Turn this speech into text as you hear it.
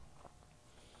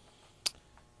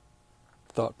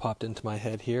thought popped into my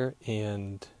head here,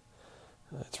 and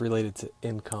it's related to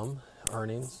income,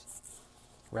 earnings,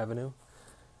 revenue,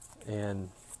 and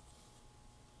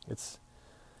it's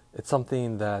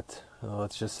something that,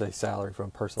 let's just say salary from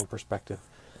a personal perspective,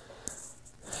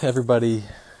 everybody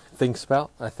thinks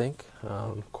about, I think,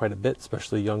 quite a bit,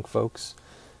 especially young folks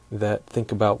that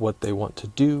think about what they want to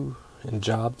do in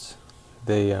jobs.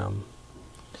 They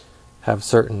have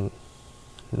certain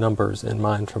numbers in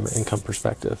mind from an income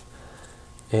perspective.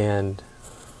 And,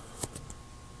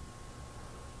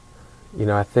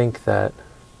 I think that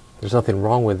there's nothing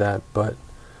wrong with that, but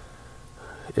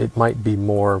it might be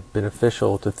more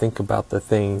beneficial to think about the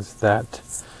things that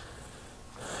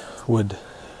would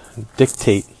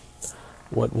dictate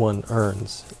what one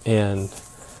earns. And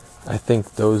I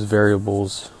think those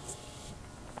variables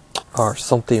are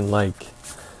something like,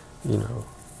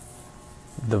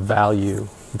 the value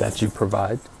that you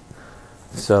provide.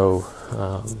 So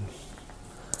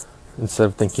instead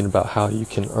of thinking about how you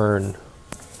can earn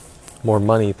more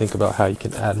money, think about how you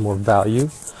can add more value.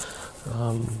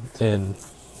 And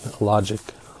a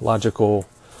logical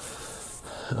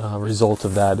result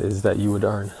of that is that you would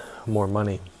earn more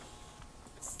money.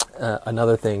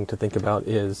 Another thing to think about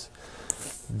is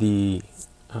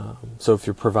so if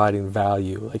you're providing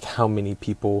value, like how many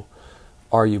people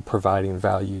are you providing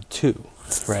value to,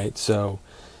 right? So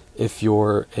if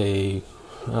you're a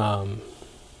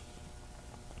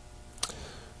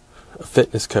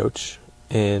fitness coach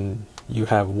and you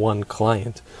have one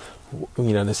client,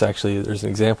 there's an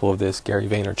example of this. Gary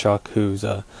Vaynerchuk, who's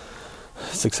a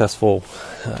successful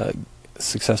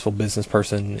business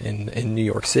person in New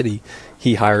York City,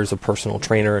 he hires a personal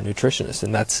trainer and nutritionist,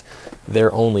 and that's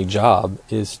their only job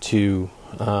is to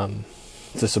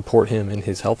support him in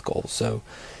his health goals. So,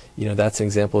 that's an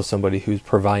example of somebody who's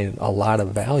providing a lot of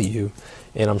value,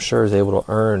 and I'm sure is able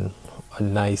to earn a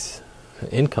nice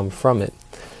income from it.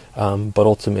 But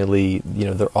ultimately,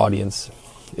 their audience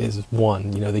is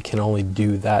one. They can only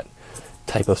do that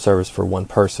type of service for one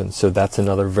person, so that's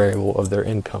another variable of their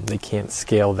income. They can't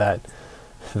scale that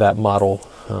model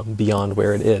beyond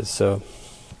where it is. So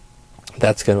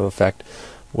that's going to affect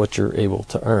what you're able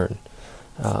to earn,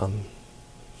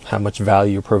 how much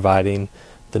value you're providing,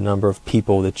 the number of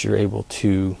people that you're able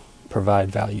to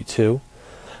provide value to.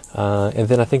 And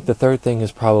then I think the third thing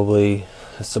is probably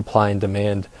supply and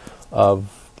demand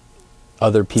of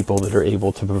other people that are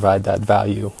able to provide that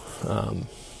value.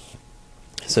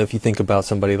 So if you think about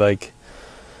somebody like,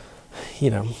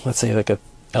 let's say like a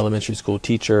elementary school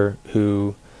teacher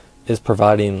who is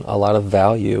providing a lot of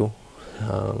value,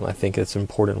 I think it's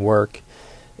important work,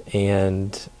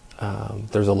 and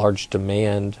there's a large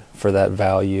demand for that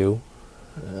value.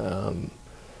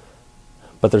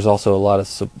 But there's also a lot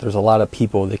of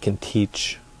people that can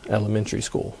teach elementary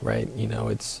school, right?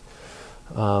 It's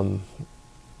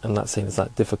I'm not saying it's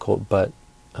not difficult, but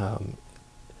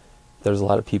there's a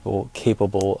lot of people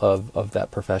capable of that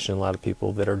profession, a lot of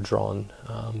people that are drawn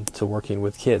to working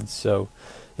with kids. So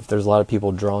if there's a lot of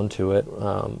people drawn to it,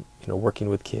 working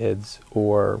with kids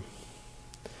or,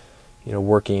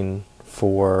 working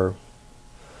for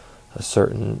a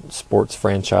certain sports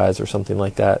franchise or something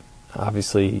like that,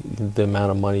 obviously the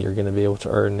amount of money you're going to be able to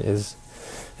earn is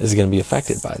going to be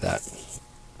affected by that.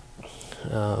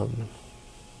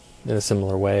 In a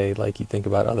similar way, like you think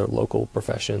about other local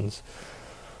professions,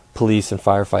 police and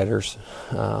firefighters,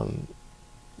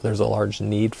 there's a large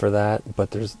need for that,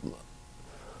 but there's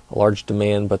a large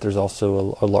demand, but there's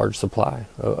also a large supply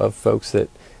of folks that,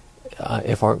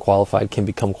 if aren't qualified, can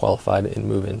become qualified and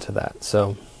move into that.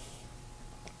 So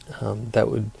that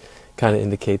would kind of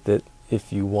indicate that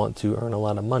if you want to earn a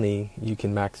lot of money, you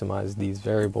can maximize these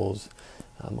variables,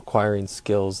 acquiring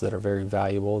skills that are very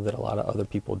valuable that a lot of other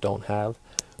people don't have,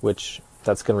 which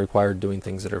that's going to require doing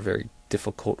things that are very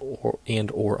difficult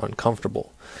or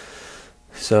uncomfortable.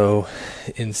 So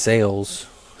in sales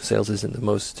isn't the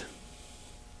most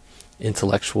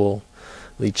intellectually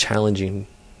challenging,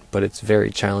 but it's very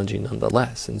challenging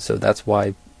nonetheless. And so that's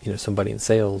why somebody in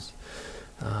sales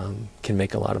can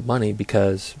make a lot of money,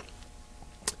 because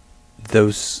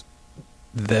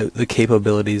the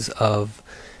capabilities of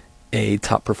a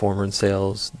top performer in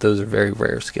sales, those are very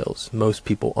rare skills. Most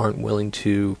people aren't willing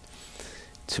to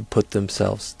put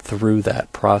themselves through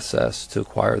that process to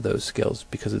acquire those skills,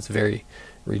 because it's very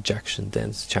rejection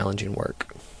dense, challenging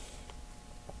work.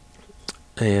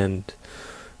 And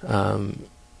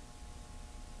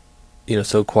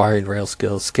so acquiring rail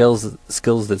skills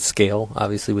that scale,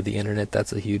 obviously with the internet,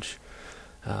 that's a huge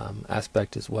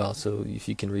aspect as well. So if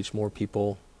you can reach more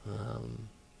people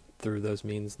through those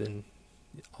means, then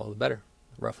all the better,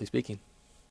 roughly speaking.